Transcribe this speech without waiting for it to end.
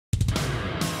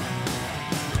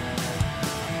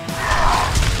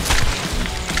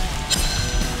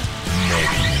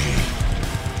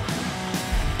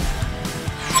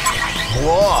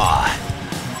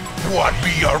What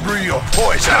be a real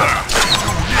poison?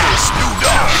 Do this, do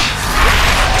that.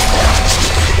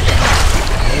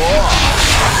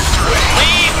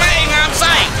 Leave me on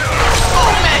sight.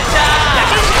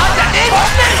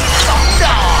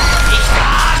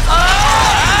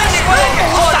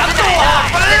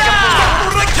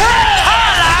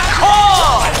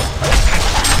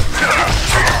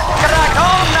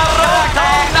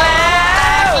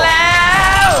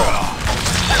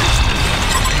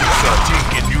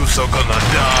 So gonna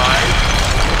die.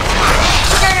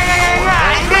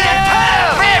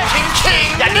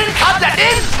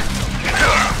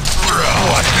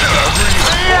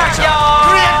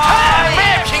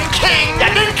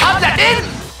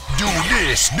 Do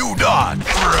this, do that.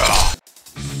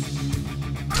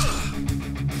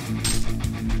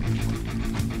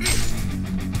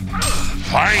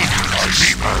 Find our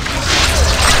people.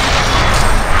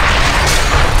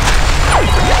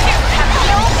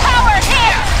 No power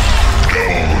here! No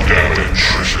damage,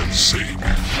 I should say.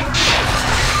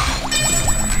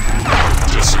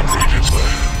 Desecrated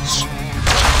lands.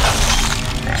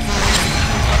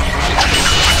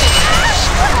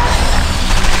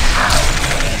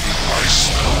 I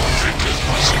smell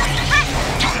victims.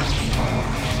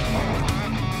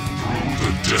 Through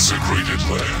the desecrated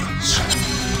lands.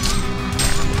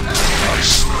 I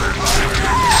smell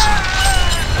victims.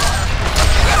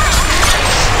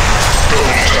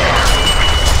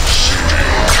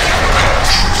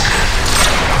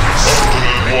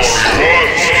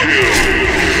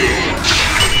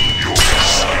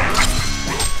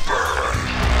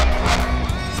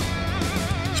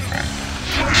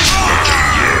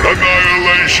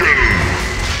 Annihilation!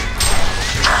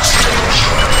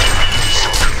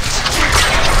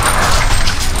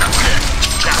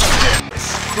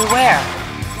 Beware.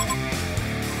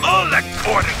 All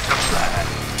according to plan.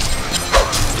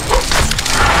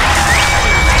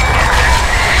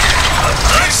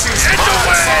 Get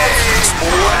away!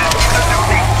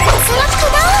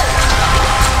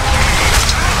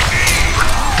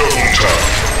 Double tap.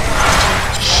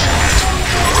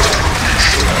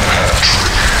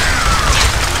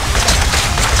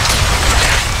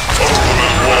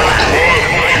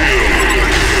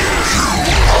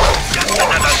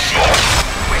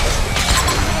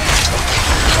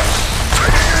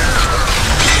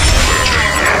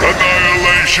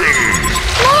 Annihilation!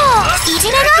 Whoa!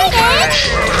 Eating an item!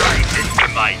 Right into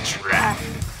my trap.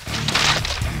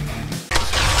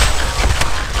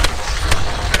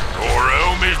 Your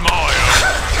realm is my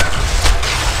own.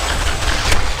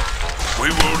 We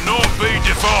will not be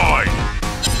defied.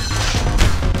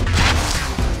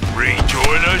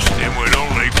 Rejoin us, and we'll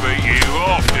only beat you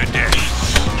after death.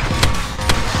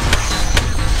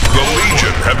 The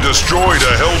Legion have destroyed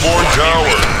a Hellborn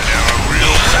tower.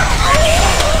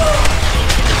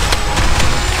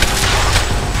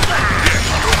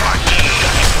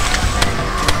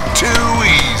 Too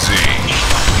easy.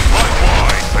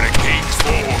 Likewise for the King's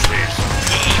forces.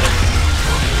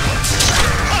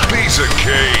 Piece of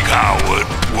cake. Coward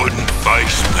wouldn't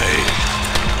face me.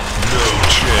 No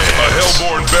chance. A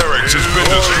Hellborn barracks has been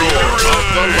destroyed.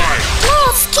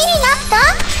 Whoa, skinning up the...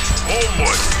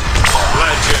 Onward.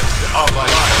 Legend of a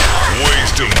life.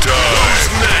 Waste of time. Who's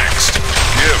next?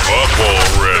 Give up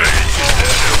already.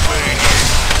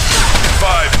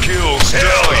 5 kills.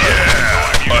 Hell yeah.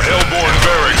 A Hellborn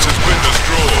barracks has been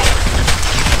destroyed.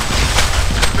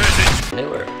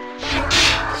 Newerth.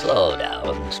 Slow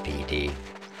down, Speedy.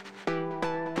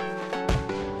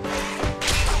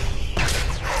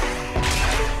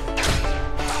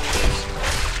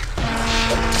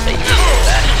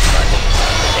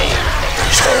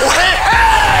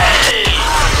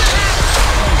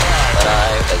 But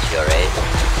I was your aide.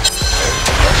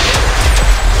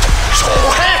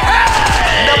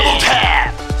 Double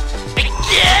tap!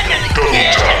 Again and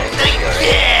again and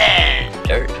again!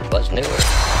 Dirt was Newerth.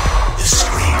 The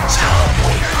screams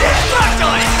halfway there.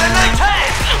 Luckily, then attack!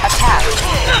 Attack.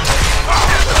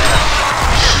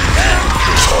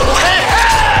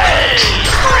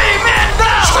 Three men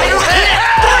down! Three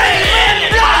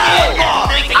men down!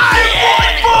 I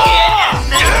want more!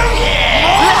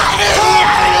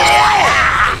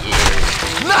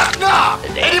 Knock, knock!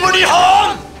 Anybody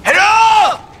home?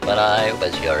 Hello? But I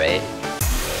was your aide.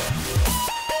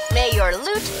 May your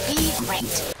loot be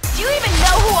great. Do you even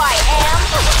know who I am?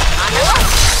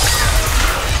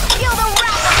 Feel the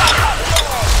wrath of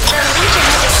the Legion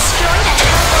has destroyed a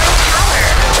Hellborn tower.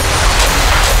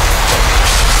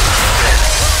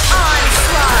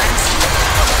 Onslaught.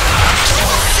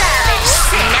 Savage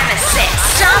Nemesis.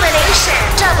 Domination.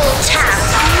 Double tap.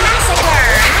 Massacre.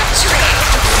 Hat-trick.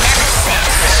 Nemesis.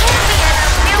 Champion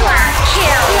of Newerth.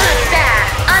 Kill. Bloodbath.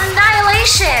 Annihilation.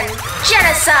 Annihilation!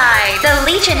 Genocide! The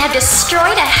Legion have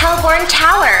destroyed a Hellborn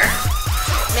tower.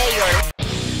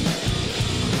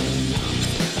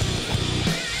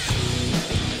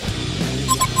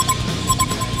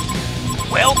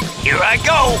 Well, here I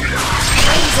go.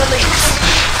 Easily.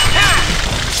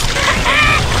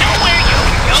 Nowhere you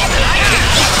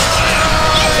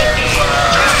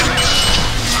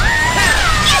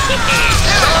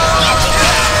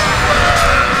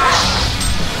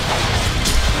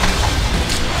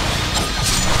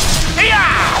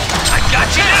I got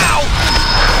you now.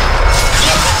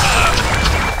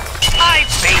 I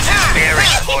face very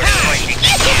poor fighting.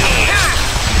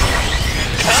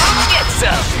 Come get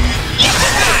some.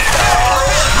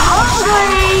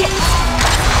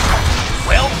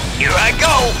 Well, here I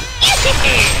go.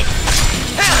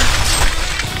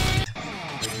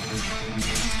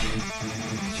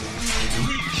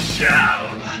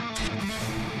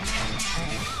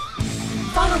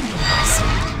 Follow me, boss.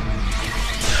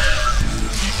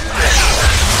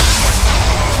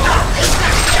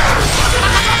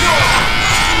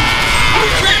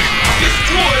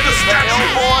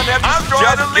 I'm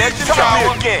just getting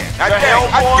started again. I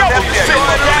don't I'm just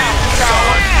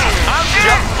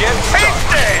getting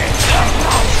started.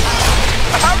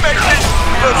 I make this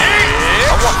look easy.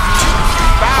 I want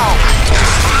bow.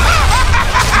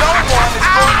 No one is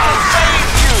going to save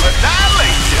you.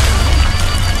 Annihilation.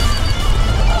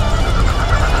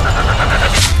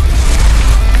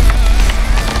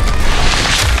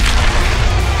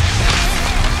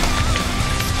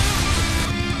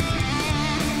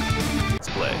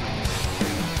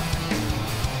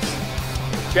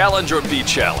 Challenge or be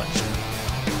challenged.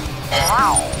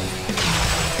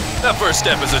 That first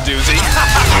step is a doozy.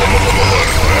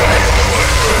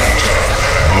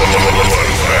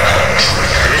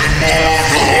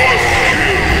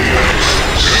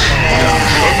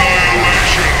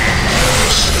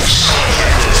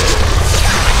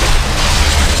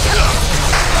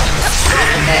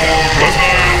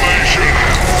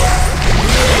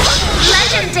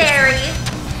 Legendary!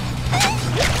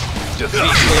 Defeat me,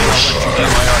 I'll let you be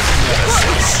my arch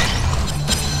nemesis.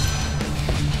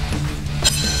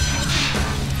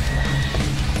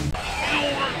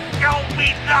 Don't be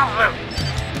nothing.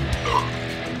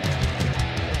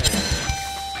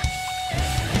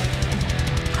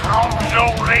 How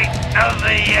slowly does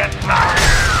the end now?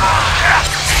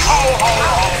 Ho, ho,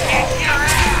 ho, in your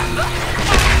ass!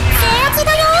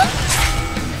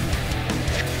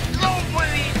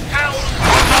 Nobody else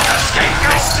will escape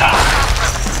this time!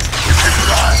 You can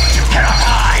run, you cannot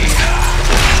hide!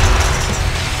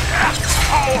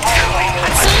 Ho, ho, ho!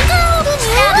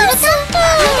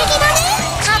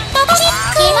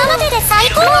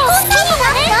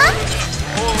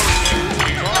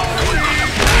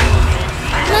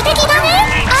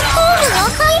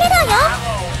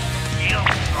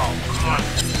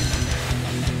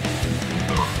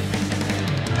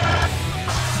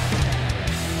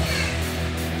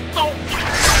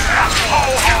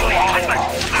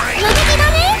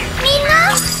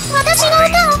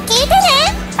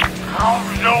 How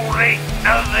slowly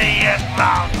does the end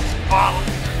bound fall?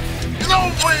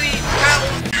 Nobody else!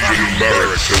 Legion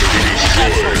barracks has been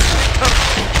destroyed.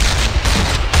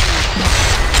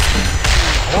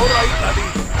 All right,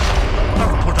 laddie.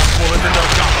 I've put a bullet in the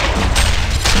gun.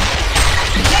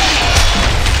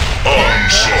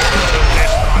 Onslaught.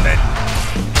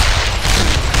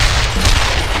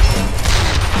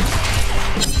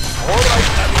 All right,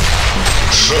 laddie.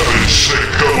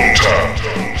 7-6 double tap.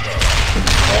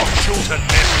 More shoot and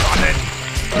miss on it.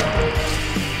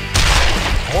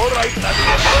 All right, laddie.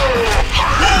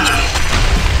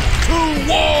 To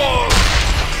war!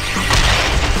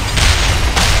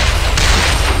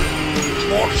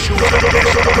 More shoot and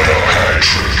miss on it.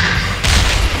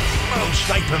 I'll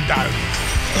snipe him down.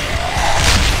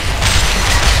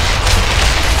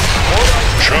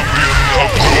 Champion of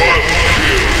the world.